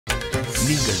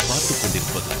நீங்கள் பார்த்துக்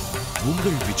கொண்டிருப்பது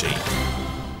உங்கள் விஜய்.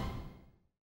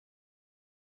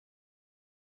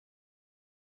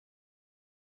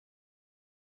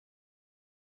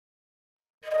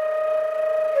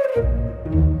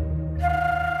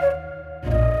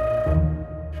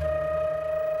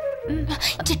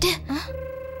 சிட்டு,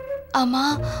 ஆமா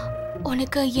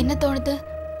உனக்கு என்ன தோணுது?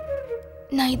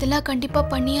 நான் இதெல்லாம் கண்டிப்பா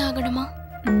பண்ணியே ஆகணுமா?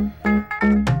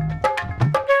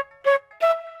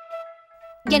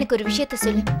 எனக்கு ஒரு விஷயத்த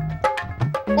சொல்லு.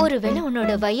 ஒருவேளை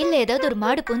உன்னோட வயல்ல ஏதாவது ஒரு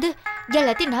மாடு பூந்து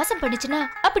எல்லாத்தையும் நாசம் பண்ணிச்சுன்னா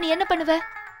அப்ப நீ என்ன பண்ணுவ?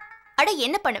 அட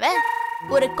என்ன பண்ணுவ?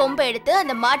 ஒரு கொம்பை எடுத்து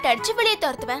அந்த மாட்டை அடிச்சு வெளியே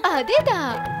துரத்துவேன். அதேதான்,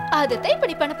 அதைத்தான் இப்ப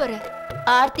நீ பண்ண போற.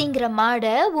 ஆர்த்திங்கிற மாட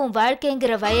உன்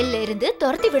வாழ்க்கைங்கிற வயல்ல இருந்து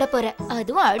துரத்தி விட போற.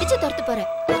 அதுவும் அடிச்சு துரத்து போற.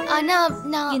 ஆனா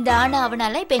நான் இந்த ஆனா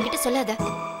அவனால இப்ப என்கிட்ட சொல்லாத.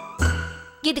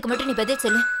 இதுக்கு மட்டும் நீ பதில்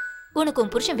சொல்லு. உனக்கு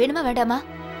உன் புருஷன் வேணுமா வேண்டாமா?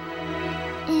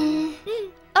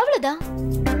 அவ்வளவுதான்.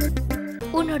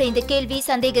 உன்னோட இந்த கேள்வி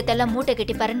சந்தேகத்தெல்லாம் மூட்டை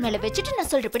கட்டி பரன் மேல வச்சுட்டு நான்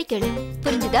சொல்றபடி கேளு.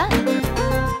 புரிஞ்சுதா?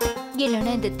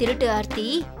 இல்லைன்னா இந்த திருட்டு ஆர்த்தி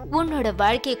உன்னோட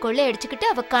வாழ்க்கையை கொள்ளை அடிச்சுக்கிட்டு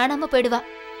அவ காணாம போயிடுவா.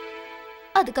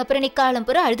 அதுக்கப்புறம் நீ காலம்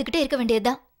பூரா அழுதுகிட்டே இருக்க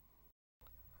வேண்டியதுதான்.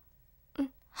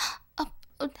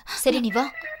 சரி நீ வா,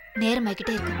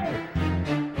 நேரமாக்கிட்டே இருக்கு.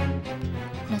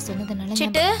 நான் சொன்னதுனால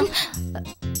சிட்டு,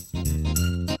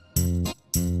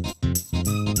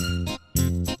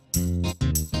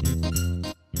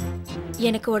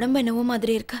 எனக்கு உடம்பு என்னவோ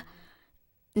மாதிரி இருக்கு.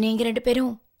 நீங்க 2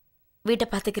 பேரும் வீட்டை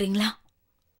பாத்துக்கிறீங்களா?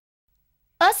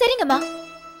 சரிங்கம்மா.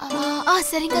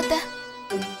 சரிங்க அத்தை.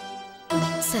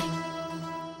 சரி.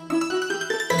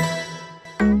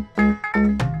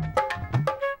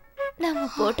 நம்ம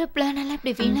போட்ட பிளான் எல்லாம்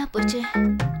இப்படி வீணா போச்சு.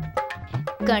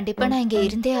 கண்டிப்பா நான் இங்க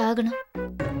இருந்தே ஆகணும்.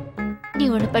 நீ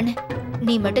ஒண்ணு பண்ணு,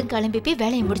 நீ மட்டும் கிளம்பி போய்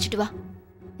வேலையை முடிச்சிட்டு வா.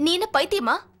 நீ என்ன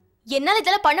பைத்தியமா? என்னால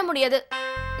இதெல்லாம் பண்ண முடியாது.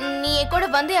 நீ என் கூட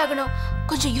வந்தே ஆகணும்.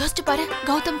 கொஞ்சம் யோசிச்சு பாரு,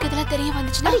 கௌதம்க்கு இதெல்லாம் தெரிய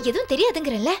வந்துச்சுன்னா. எதுவும்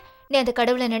தெரியாதுங்கிறல்ல. நீ அந்த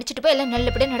கடவுளை நினைச்சிட்டு போய் எல்லாம்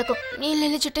நல்லபடியா நடக்கும்.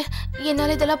 இல்ல சிட்டு,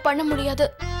 என்னால இதெல்லாம் பண்ண முடியாது.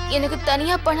 எனக்கு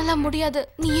தனியா பண்ணலாம் முடியாது.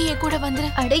 நீயே என் கூட வந்துரு.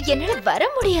 அட என்னால வர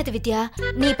முடியாது வித்யா.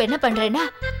 நீ இப்ப என்ன பண்றேன்னா,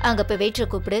 அங்க போய் வெயிட்டரை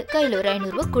கூப்பிடு, கையில ஒரு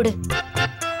 500 ரூபாய் கொடு.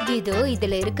 இதோ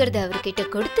இதுல இருக்கிறத அவர்கிட்ட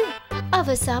கொடுத்து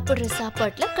அவ சாப்பிடுற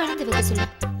சாப்பாட்டுல கலந்து வைக்க சொல்லு.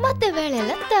 மத்த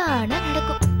வேலையெல்லாம் தானா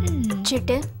நடக்கும்.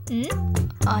 சிட்டு,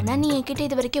 ஆனா நீ என்கிட்ட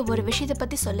இது வரைக்கும் ஒரு விஷயத்தை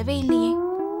பத்தி சொல்லவே இல்லையே.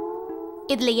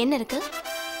 இதுல என்ன இருக்கு?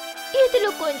 இதுல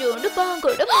கொஞ்சோண்டு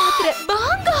பாங்கோட மாத்திரை.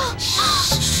 பாங்கா?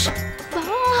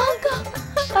 பாங்கா?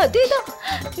 அதேதான்.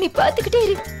 நீ பாத்துக்கிட்டே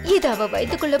இரு. இது அவ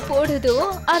வயிற்றுக்குள்ள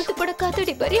போடுதும் அறுத்து போட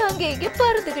காத்தடி மாதிரி அங்கே இங்கே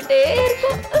பறந்துகிட்டே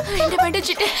இருக்கும். வேண்டாம்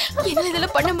சிட்டு, என்னால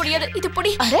இதெல்லாம் பண்ண முடியாது. இது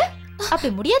பொடி. அட,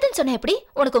 அப்படி முடியாதுன்னு சொன்ன எப்படி?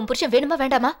 உனக்கு உன் புருஷன் வேணுமா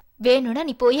வேண்டாமா? வேணும்னா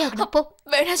நீ போய் ஆகணும். போ.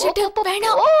 வேணாம் சிட்டு,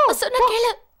 வேணாம். சொன்னா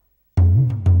கேளு.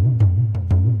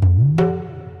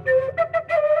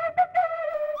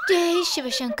 ஜெய்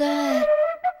சிவசங்கர்.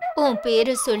 உன்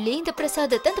பேரை சொல்லி இந்த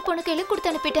பிரசாதத்தை அந்த பொண்ணு கையில கொடுத்து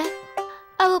அனுப்பிட்டேன்.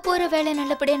 அவ போற வேலை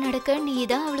நல்லபடியா நடக்க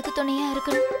நீதான் அவளுக்கு துணையா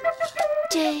இருக்கணும்.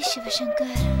 ஜெய்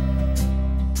சிவசங்கர்.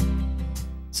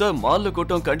 சார், மால்ல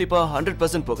கூட்டம் கண்டிப்பா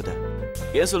 100% போகுது.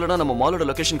 ஏன் சொல்லனா, நம்ம மாலோட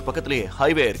லொகேஷனுக்கு பக்கத்துலயே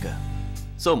ஹைவே இருக்கு.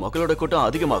 சோ மக்களோட கூட்டம்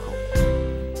அதிகமாகும்.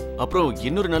 அப்புறம்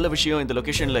இன்னொரு நல்ல விஷயம் இந்த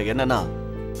லொகேஷன்ல என்னன்னா,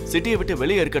 சிட்டியை விட்டு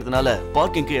வெளியே இருக்கிறதுனால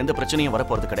பார்க்கிங்க்கு எந்த பிரச்சனையும்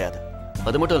வரப்போறது கிடையாது.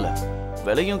 அது மட்டும் இல்ல,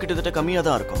 விலையும் கிட்டத்தட்ட கம்மியா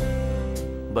தான் இருக்கும்.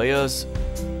 Buyers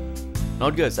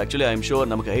not CARES, actually I am sure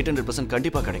நமக்கு 800%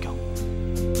 கண்டிப்பா கிடைக்கும்.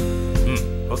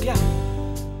 Okay.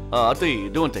 Aarthi,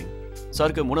 do one thing.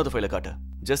 சாருக்கு 3வது ஃபைலை காட்டு.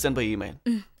 Just send by email.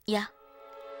 Yeah.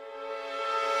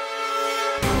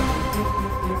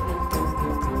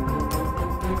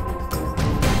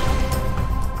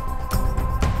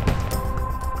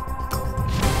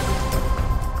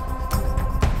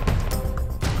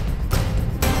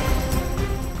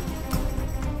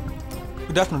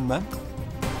 Good afternoon ma'am.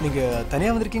 நீங்க தனியா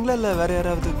வந்திருக்கீங்களா இல்ல வேற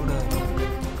யாராவது கூட?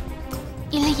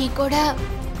 இல்ல, என் கூட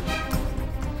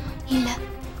இல்ல,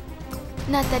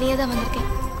 நான் தனியா தான் வந்திருக்கேன்.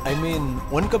 ஐ மீன்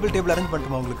ஒன் கப்பிள் டேபிள் அரேஞ்ச்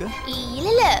பண்ணட்டுமா உங்களுக்கு?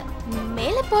 இல்ல,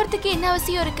 மேல போறதுக்கு என்ன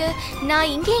அவசியம் இருக்கு?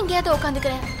 நான் இங்கே எங்கேயாவது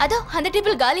உட்காந்துக்கிறேன். அதோ அந்த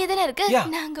டேபிள் காலியா தானே இருக்கு.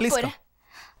 நான் அங்க போறேன்.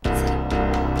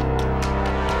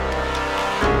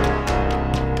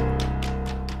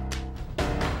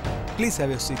 Please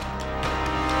have your seat.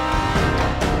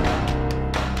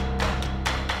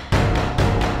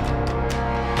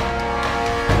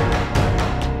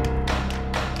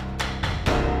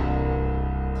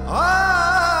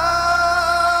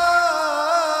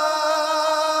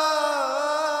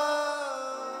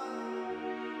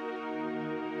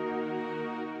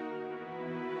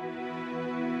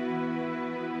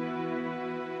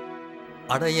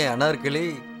 அட ஏன் அனார்கலி,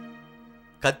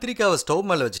 கத்திரிக்காவை ஸ்டவ்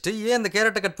மேலே வச்சுட்டு ஏன் அந்த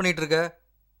கேரட்டை கட் பண்ணிட்டு இருக்க?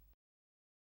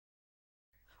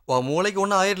 உன் மூளைக்கு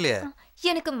ஒன்றும் ஆயிரலையே?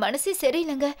 எனக்கு மனசே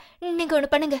சரியில்லைங்க. நீங்க ஒண்ணு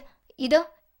பண்ணுங்க. இதோ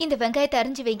இந்த வெங்காயத்தை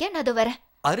அரிஞ்சு வைங்க, நான் அதோ வரேன்.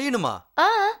 அறியணுமா? ஆ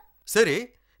சரி,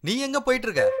 நீ எங்க போயிட்டு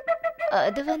இருக்க?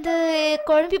 அது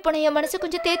குழம்பி போன என் மனசை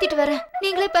கொஞ்சம் தேத்திட்டு வரேன்.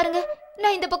 நீங்களே பாருங்க,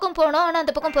 நான் இந்த பக்கம் போனோம், ஆனா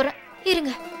அந்த பக்கம் போறேன்.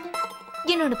 இருங்க,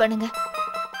 இன்னொன்னு பண்ணுங்க.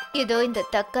 இதோ இந்த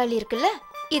தக்காளி இருக்குல்ல,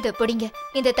 இத பிடிங்க.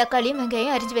 இந்த தக்காளியும்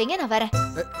வெங்காயம் அரிஞ்சு வைங்க, நான் வரேன்.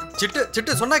 சிட்டு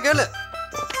சிட்டு சொன்னா கேளு.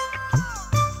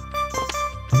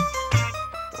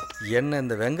 என்ன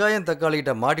இந்த வெங்காயம் தக்காளி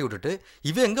கிட்ட மாட்டி விட்டுட்டு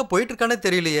இவன் எங்க போயிட்டு இருக்கானே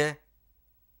தெரியலையே.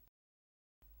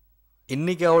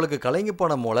 இன்னைக்கு அவளுக்கு கலங்கி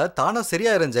போன மூளை தானா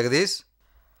சரியாயிரும் ஜெகதீஷ்.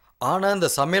 ஆனா இந்த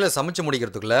சமையலை சமைச்சு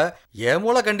முடிக்கிறதுக்குள்ள என்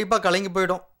மூளை கண்டிப்பா கலங்கி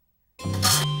போயிடும்.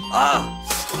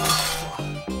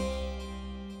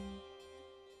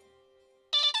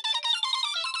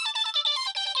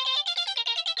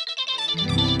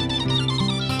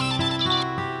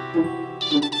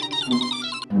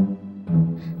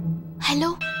 ஹலோ,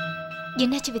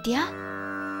 என்னாச்சு வித்யா?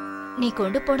 நீ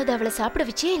கொண்டு போனது அவளை சாப்பிட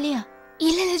வச்சியா இல்லையா?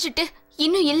 இல்ல சிட்டு,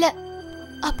 இன்னும் இல்ல.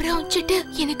 அப்புறம் சிட்டு,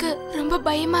 எனக்கு ரொம்ப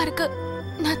பயமா இருக்கு.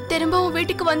 நான் திரும்பவும்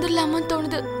வீட்டுக்கு வந்துடலாமான்னு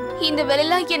தோணுது. இந்த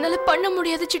வேலையெல்லாம் என்னால பண்ண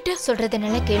முடியாது சிட்டு. சொல்றத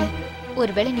நல்லா கேளு.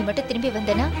 ஒருவேளை நீ மட்டும் திரும்பி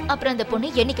வந்தனா அப்புறம் அந்த பொண்ணு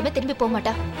என்னைக்குமே திரும்பி போக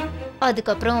மாட்டா.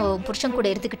 அதுக்கப்புறம் புருஷன் கூட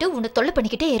இருந்துகிட்டு உன்னை தொல்லை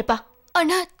பண்ணிக்கிட்டே இருப்பா.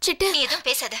 ஆனா சிட்டு, நீ எதுவும்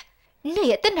பேசாத.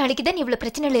 இன்னும் எத்தனை நாளைக்கு தான் நீ இவ்வளவு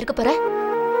பிரச்சனைல இருக்க போற?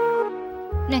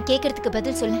 நான் கேக்குறதுக்கு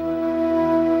பதில் சொல்லு.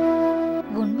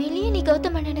 உண்மையிலேயே நீ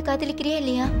கௌதம் அண்ணனை காதலிக்கிறியா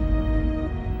இல்லையா?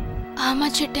 ஆமா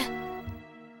சிட்டு,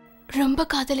 ரொம்ப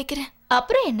காதலிக்கிறேன்.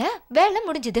 அப்புறம் என்ன, வேலை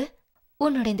முடிஞ்சது.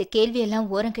 உன்னோட இந்த கேள்வியெல்லாம்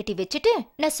ஓரம் கட்டி வச்சுட்டு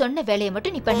நான் சொன்ன வேலையை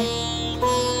மட்டும் நீ பண்ணு.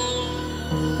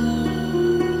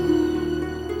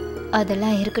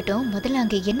 அதெல்லாம் இருக்கட்டும், முதல்ல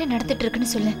அங்க என்ன நடந்துட்டு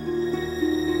இருக்குன்னு சொல்லு.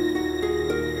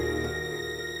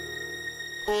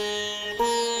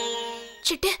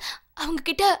 சிட்டு, அவங்க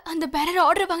கிட்ட அந்த பேரர்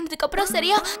ஆர்டர் வாங்கினதுக்கு அப்புறம்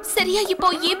சரியா இப்போ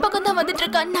என் பக்கம் தான் வந்துட்டு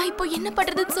இருக்கா. நான் இப்போ என்ன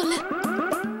பண்றதுன்னு சொல்லு.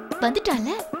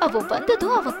 வந்துட்டால, அவ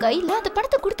வந்ததும் அவ கையில அந்த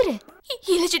பணத்தை கொடுத்துரு.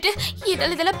 இல்ல சிட்டு,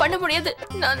 என்னால இதெல்லாம் பண்ண முடியாது.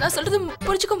 நான் சொல்றது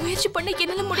புரிஞ்சுக்க முயற்சி பண்ண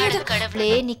என்னால முடியாது. கடவுளே,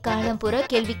 நீ காலம் பூரா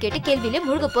கேள்வி கேட்டு கேள்வியில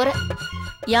மூழ்க போற.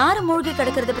 யாரு மூழ்கி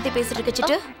கிடக்கிறத பத்தி பேசிட்டு இருக்க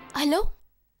சிட்டு? ஹலோ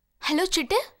ஹலோ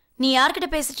சிட்டு, நீ யார்கிட்ட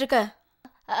பேசிட்டு இருக்க?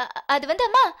 அது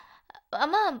அம்மா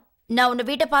அம்மா நான் உன்னை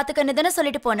வீட்டை பாத்துக்கன்னு தானே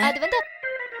சொல்லிட்டு போனேன். அது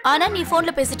ஆனா நீ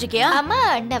போன்ல பேசிட்டு இருக்கியா? அம்மா,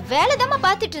 நான் வேலைதாம்மா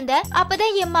பாத்துட்டு இருந்தேன்.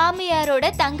 அப்பதான் என்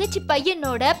மாமியாரோட தங்கச்சி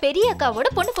பையனோட பெரிய அக்காவோட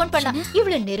பொண்ணு போன் பண்ணா.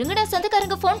 இவ்வளவு நெருங்கின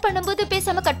சொந்தக்காரங்க போன் பண்ணும்போது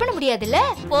பேசாம கட் பண்ண முடியாதுல்ல?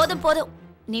 போதும் போதும்,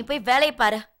 நீ போய் வேலையை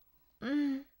பாரு.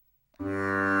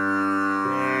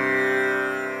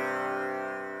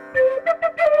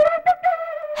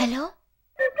 ஹலோ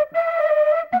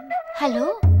ஹலோ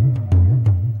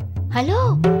ஹலோ,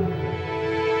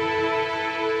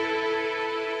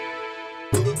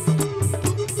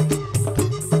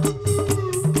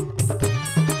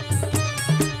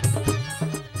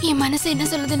 என் மனசு என்ன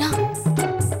சொல்லுதுன்னா,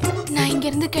 நான் இங்க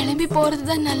இருந்து கிளம்பி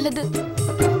போறதுதான் நல்லது.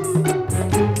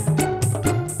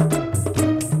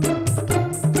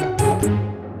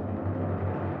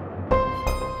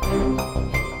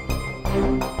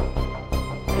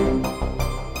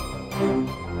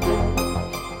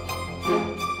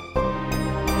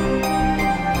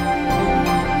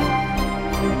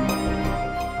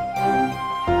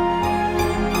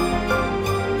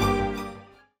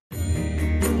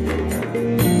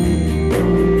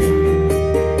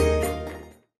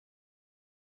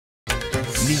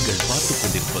 நீங்கள் பார்த்துக்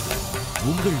கொண்டிருப்பது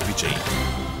உங்கள் விஜய்.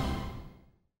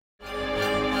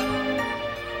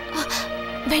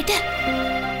 வெயிட்டர்,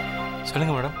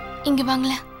 சொல்லுங்க மேடம். இங்க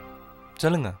வாங்கல.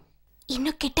 சொல்லுங்க.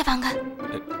 இன்னும் கிட்ட வாங்க.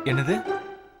 என்னது?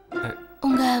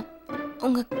 உங்க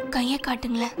உங்க கையை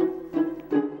காட்டுங்களேன்.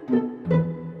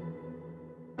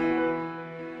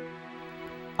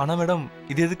 ஆனா மேடம்,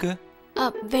 இது எதுக்கு?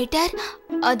 வெயிட்டர்,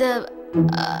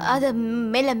 அத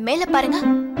மேல மேல பாருங்க.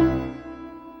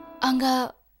 அங்க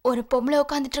ஒரு பொம்பளை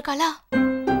உட்காந்துட்டு இருக்காளா?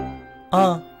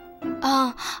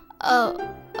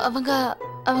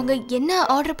 அவங்க என்ன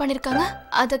ஆர்டர் பண்ணிருக்காங்க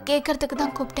அத கேக்குறதுக்கு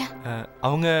தான் கூப்பிட்டேன்.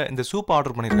 அவங்க இந்த சூப்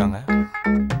ஆர்டர் பண்ணிருக்காங்க.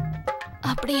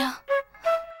 அப்படியா?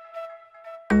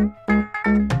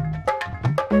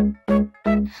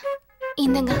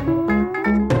 இந்தங்க.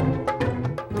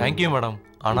 Thank you madam.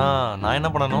 ஆனா நான்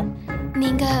என்ன பண்ணணும்?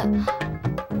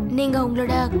 நீங்க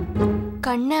உங்களோட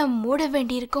கண்ணை மூட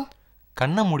வேண்டியிருக்கும்.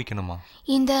 கண்ணை மூடிக்கணுமா?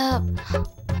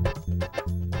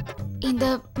 இந்த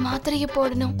மாத்திரையை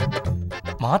போடணும்.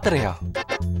 மாத்திரையா?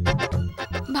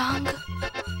 வாங்க.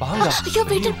 வாங்க. ஐயோ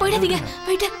வெயிட்டர், போயிடாதீங்க.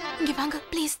 வெயிட்டர், இங்க வாங்க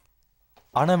ப்ளீஸ்.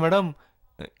 ஆனா மேடம்,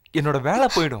 என்னோட வேலை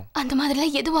போயிடும். அந்த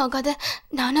மாதிரிலாம் எதுவும் ஆகாத.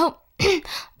 நானும்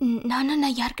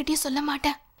நான் யார்கிட்டயும் சொல்ல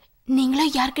மாட்டேன்.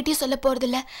 நீங்களும் யார்கிட்டயும் சொல்ல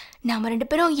போறதில்ல. நாம 2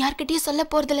 பேரும் யார்கிட்டயும் சொல்ல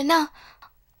போறதில்லன்னா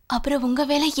அப்புறம் உங்க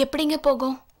வேலை எப்படிங்க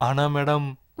போகும்? ஆனா மேடம்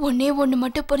ஒண்ணே ஒண்ணு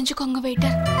மட்டும் புரிஞ்சுக்கோங்க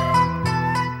வெயிட்டர்,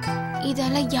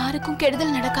 இதெல்லாம் யாருக்கும்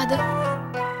கெடுதல் நடக்காது.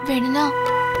 வேணும்னா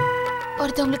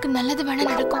ஒருத்தவங்களுக்கு நல்லது வேணா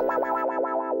நடக்கும்.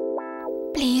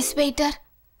 Please waiter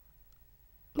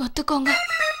ஒத்துக்கோங்க.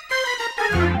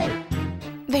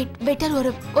 வெயிட்டர்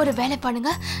ஒரு வேலை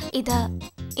பண்ணுங்க,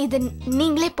 இத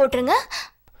நீங்களே போட்டுருங்க.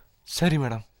 சரி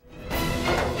மேடம்.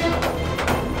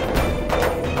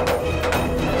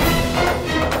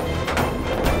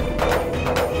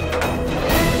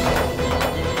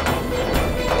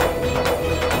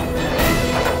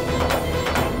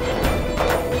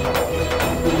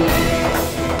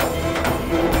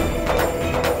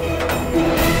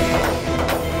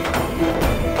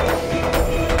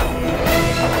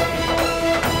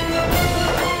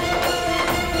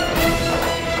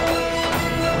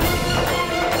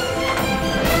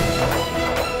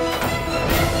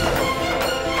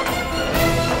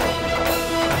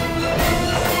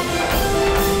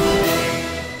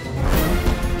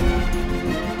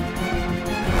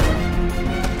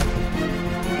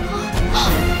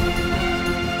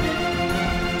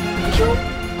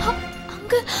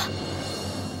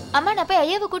 அம்மா நான் போய்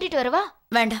ஐயாவை கூட்டிட்டு வரவா?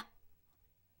 வேண்டாம்,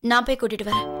 நான் போய் கூட்டிட்டு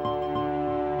வரேன்.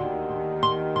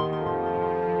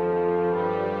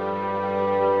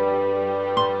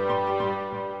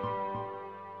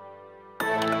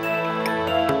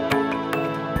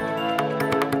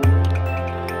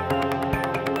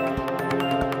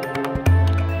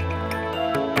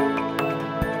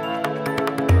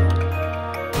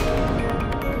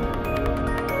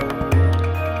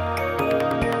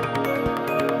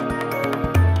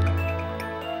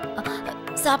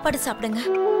 சாப்பாடு சாப்பிடுங்க.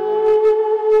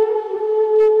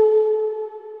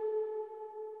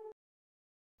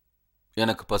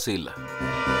 எனக்கு பசி இல்ல.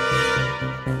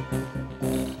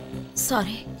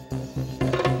 சாரி.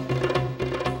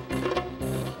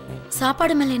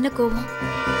 சாப்பாடு மேல என்ன கோவம்?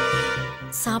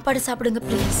 சாப்பாடு சாப்பிடுங்க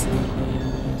ப்ளீஸ்.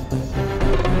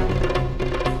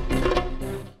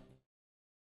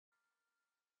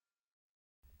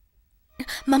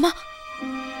 மாமா,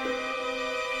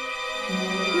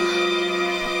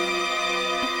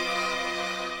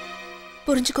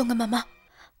 புரிஞ்சுக்கோங்க மாமா.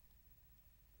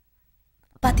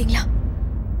 பாத்தீங்களா,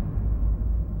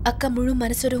 அக்கா முழு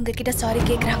மனசோட உங்ககிட்ட சாரி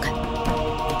கேக்குறாங்க.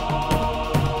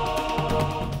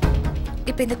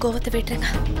 இப்ப இந்த கோவத்தை விட்டுருங்க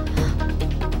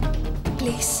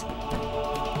ப்ளீஸ்.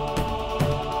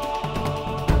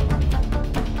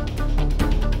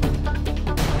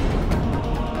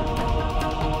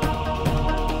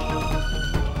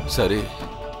 சரி,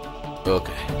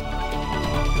 ஓகே.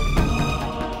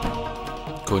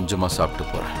 கொஞ்சமா சாப்பிட்டு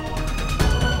போறேன்.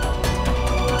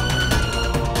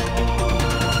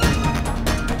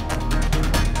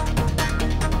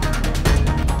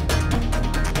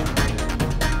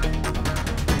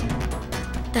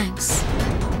 தேங்க்ஸ்.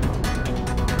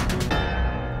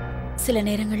 சில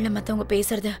நேரங்கள்ல மத்தவங்க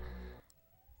பேசுறது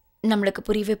நம்மளுக்கு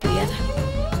புரியவே புரியாது.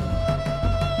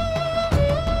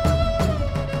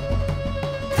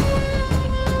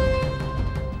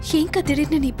 ஏங்க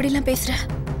திடீர்னு நீ இப்படி எல்லாம் பேசுற?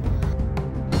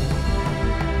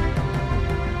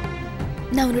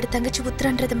 நான் உன்னோட தங்கச்சி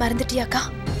உத்தரன்றதை மறந்துட்டியாக்கா?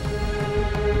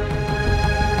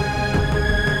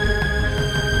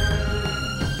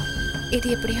 இது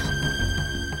எப்படியோ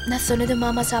நான் சொன்னது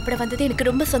மாமா சாப்பிட வந்தது எனக்கு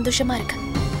ரொம்ப சந்தோஷமா இருக்கு.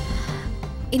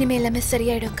 இனிமே எல்லாமே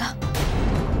சரியாயிடும்க்கா.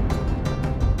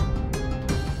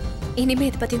 இனிமே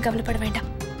இதை பத்தியும் கவலைப்பட வேண்டாம்.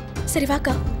 சரி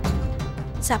வாக்கா,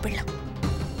 சாப்பிடலாம்.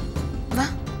 வா.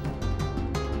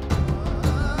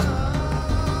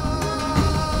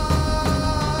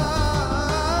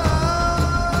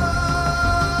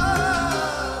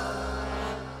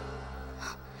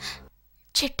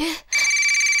 சிட்டு.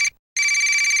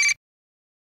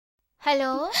 ஹலோ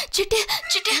சிட்டு,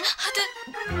 சிட்டு அது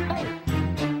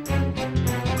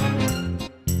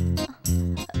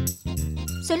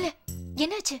சொல்லு,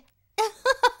 என்னாச்சு?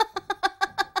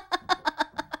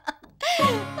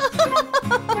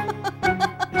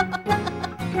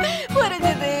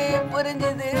 புரிஞ்சது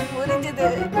புரிஞ்சது புரிஞ்சது.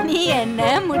 நீ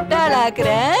என்ன முட்டாளாக்குற?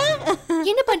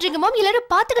 என்ன பண்றீங்க மாம்?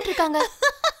 எல்லாரும் பாத்துக்கிட்டு இருக்காங்க.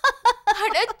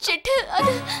 அட சிட்டு,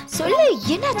 அது சொல்லு,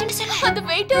 என்னாச்சுன்னு சொல்லு. அந்த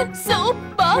வெயிட்டர் சோப்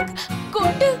பாக்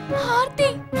கொண்டு ஆர்த்தி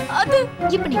அது.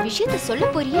 இப்ப நீ விஷயத்த சொல்ல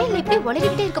போறியா இல்ல இப்படி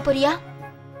உளறிக்கிட்டே இருக்க போறியா?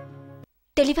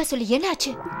 தெளிவா சொல்லு,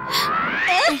 என்னாச்சு?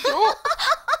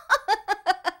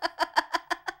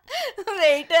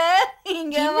 வெயிட்டர்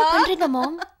இங்க என்ன பண்றீங்க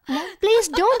மாம்? ப்ளீஸ்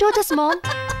டோன்ட் டு திஸ் மாம்.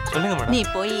 சொல்லுங்க மேடம். நீ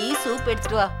போய் சூப்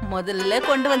எடுத்துட்டு வா, முதல்ல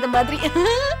கொண்டு வந்த மாதிரி.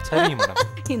 சரிங்க மேடம்.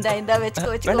 இந்தா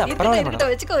வெச்சுக்கோ வெச்சுக்கோ. வேண்டாம், பரவாயில்லை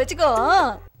மேடம். வெச்சுக்கோ வெச்சுக்கோ.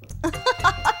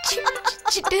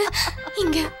 சிட்டு,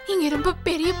 இங்க ரொம்ப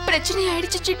பெரிய பிரச்சனை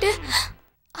ஆயிடுச்சு சிட்டு.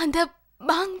 அந்த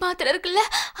பாங் மாத்திரை இருக்குல்ல,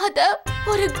 அத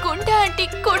ஒரு குண்டா ஆண்டி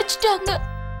குடிச்சிட்டாங்க.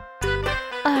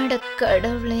 அட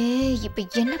கடவுளே, இப்ப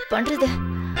என்ன பண்றது?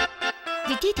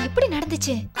 வித்யா, இது எப்படி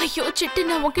நடந்துச்சு? ஐயோ சிட்டு,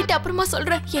 நான் உன்கிட்ட அப்புறமா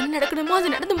சொல்றேன். என்ன நடக்கணுமோ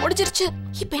அது நடந்து முடிஞ்சிருச்சு.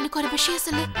 இப்ப எனக்கு ஒரு விஷயம்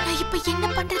சொல்லு. நான் இப்ப என்ன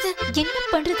பண்றது? என்ன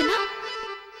பண்றதுன்னா,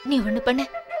 நீ ஒண்ணு பண்ணு.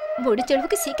 முடிஞ்ச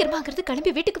அளவுக்கு சீக்கிரமாங்கிறது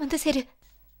கிளம்பி வீட்டுக்கு வந்து சேரு.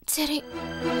 சரி.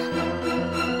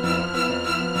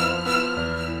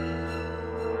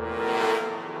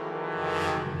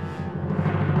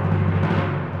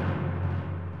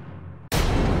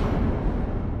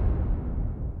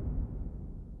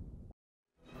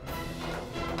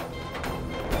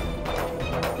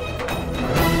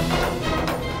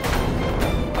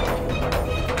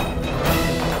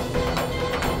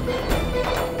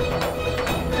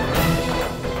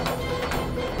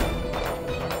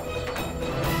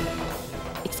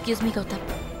 Excuse me, Gowtham.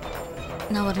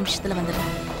 நான் ஒரு நிமிஷத்துல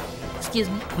வந்துடுறேன். Excuse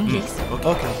me, please.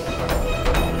 Okay.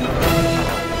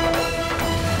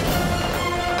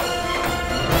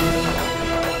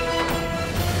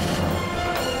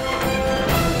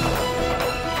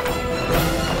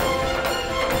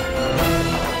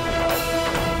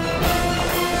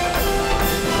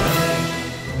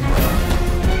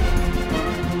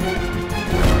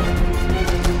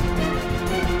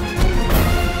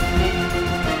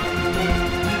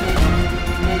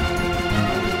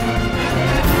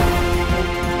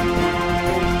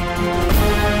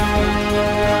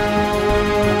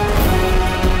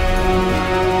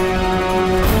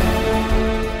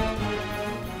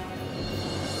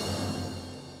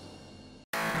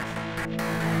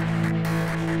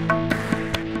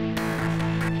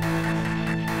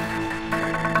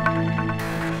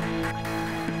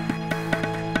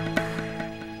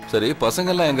 சரி,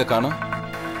 பசங்கெல்லாம் எங்க காணோம்?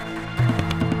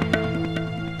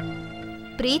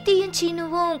 பிரீத்தியும்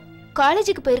சீனுவும்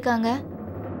காலேஜுக்கு போயிருக்காங்க.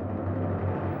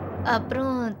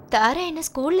 அப்புறம் தாரா என்ன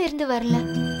ஸ்கூல்ல இருந்து வரல.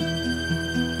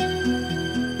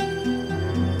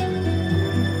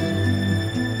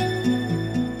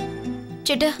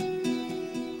 சிட்டு,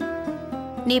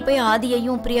 நீ போய்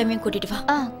ஆதியையும் பிரியாமையும் கூட்டிட்டு வா.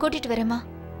 கூட்டிட்டு வரேம்மா.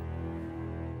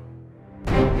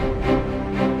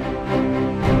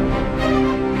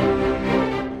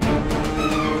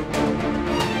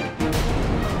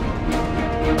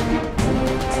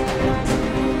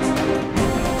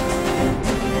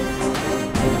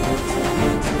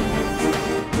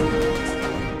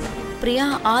 பிரியா,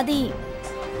 ஆதி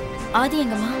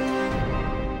எங்கம்மா?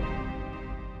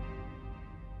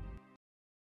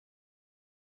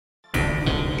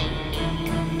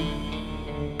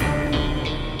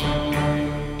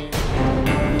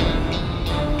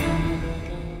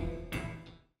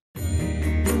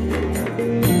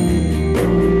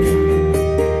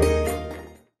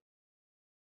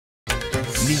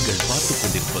 நீங்கள் பார்த்துக்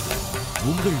கொண்டிருப்பது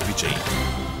உங்கள் விஜய்.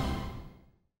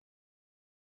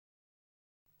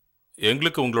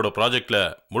 எங்களுக்கு உங்களோட ப்ராஜெக்ட்ல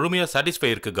முழுமையா சாட்டிஸ்ஃபை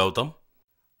இருக்கு கௌதம்.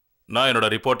 நான் என்னோட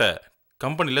ரிப்போர்ட்டை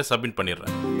கம்பெனியில் சப்மிட்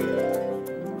பண்ணிடுறேன்.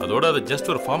 அதோட அது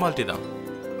ஜஸ்ட் ஒரு ஃபார்மாலிட்டி தான்.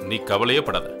 நீ கவலையே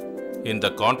படாத. இந்த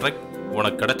கான்ட்ராக்ட்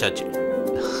உனக்கு கிடைச்சாச்சு.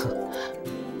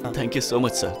 Thank you so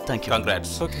much, sir. Thank you.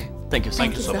 Congrats. Okay. Thank you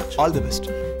so much. All the best.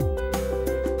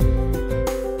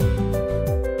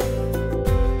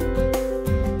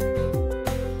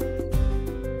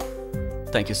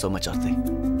 Thank you so much, Aarthi.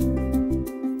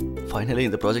 Finally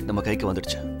இந்த ப்ராஜெக்ட் நம்ம கைக்கு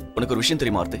வந்துடுச்சு. உனக்கு ஒரு விஷயம்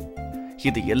தெரியுமா ஆர்த்தி?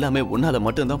 இது எல்லாமே உன்னால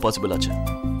மட்டும்தான் பாசிபிள் ஆச்சு.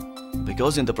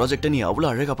 பிகாஸ் இந்த ப்ராஜெக்டை நீ அவ்வளோ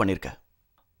அழகா பண்ணியிருக்க.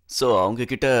 ஸோ அவங்க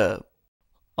கிட்ட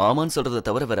ஆமான்னு சொல்றதை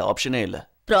தவிர வேற ஆப்ஷனே இல்லை.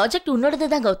 ப்ராஜெக்ட் உன்னோடது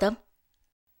தான் கௌதம்.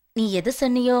 நீ எது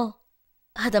சொன்னியோ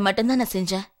அதை மட்டும்தான் நான்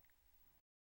செஞ்சேன்.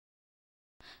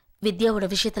 வித்யாவோட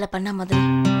விஷயத்துல பண்ண மாதிரி.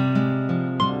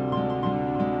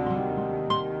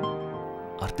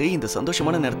 ஆர்த்தி, இந்த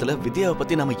சந்தோஷமான நேரத்துல வித்யாவை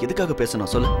பத்தி நாம எதுக்காக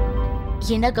பேசணும் சொல்லு?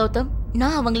 என்ன கௌதம்,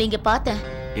 நான் அவங்களை இங்க பார்த்தேன்.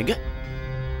 எங்க?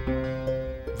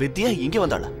 வித்யா இங்க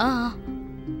வந்தாளா?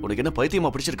 உனக்கு என்ன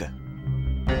பைத்தியமா பிடிச்சிருக்க?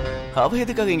 அவ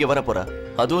எதுக்காக இங்க வர போறா?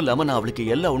 அதுவும் இல்லாம நான் அவளுக்கு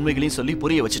எல்லா உண்மைகளையும் சொல்லி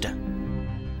புரிய வச்சுட்டேன்.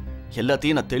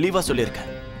 எல்லாத்தையும் நான் தெளிவா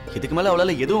சொல்லியிருக்கேன். இதுக்கு மேல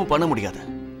அவளால எதுவும் பண்ண முடியாது.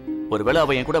 ஒருவேளை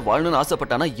அவ என் கூட வாழணும்னு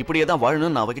ஆசைப்பட்டானா இப்படியே தான்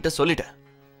வாழணும்னு நான் அவகிட்ட சொல்லிட்டேன்.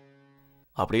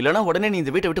 அப்படி இல்லைன்னா உடனே நீ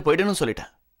இந்த வீட்டை விட்டு போயிடணும்னு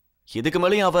சொல்லிட்டேன். இதுக்கு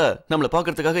மேலேயும் அவ நம்மளை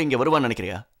பாக்குறதுக்காக இங்க வருவான்னு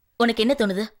நினைக்கிறியா? உனக்கு என்ன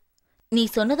தோணுது? நீ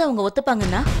சொன்னதை அவங்க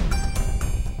ஒத்துப்பாங்கன்னா?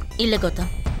 இல்ல கௌதம்,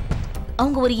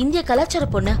 அவங்க ஒரு இந்திய கலாச்சார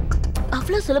பொண்ணு.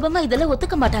 அவ்வளவு சுலபமா இதெல்லாம்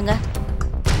ஒத்துக்க மாட்டாங்க.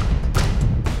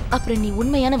 அப்புறம் நீ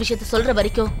உண்மையான விஷயத்த சொல்ற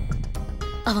வரைக்கும்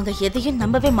அவங்க எதையும்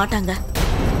நம்பவே மாட்டாங்க.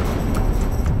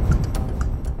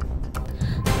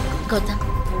 கௌதம்,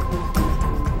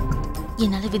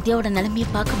 என்னால வித்யாவோட நிலைமையை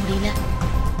பார்க்க முடியல.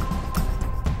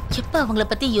 எப்ப அவங்கள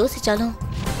பத்தி யோசிச்சாலும்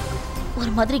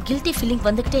ஒரு மாதிரி கில்ட்டி ஃபீலிங்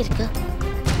வந்துகிட்டே இருக்கு.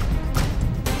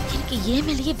 எனக்கு ஏன்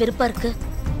மேலேயே வெறுப்பா இருக்கு.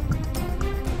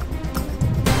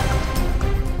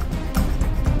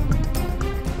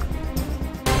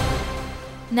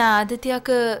 நான்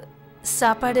ஆதித்யாக்கு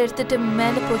சாப்பாடு எடுத்துட்டு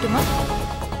மேலே போட்டுமா?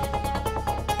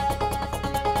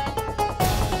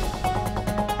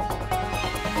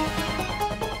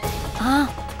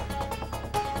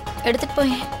 எடுத்துட்டு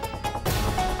போய்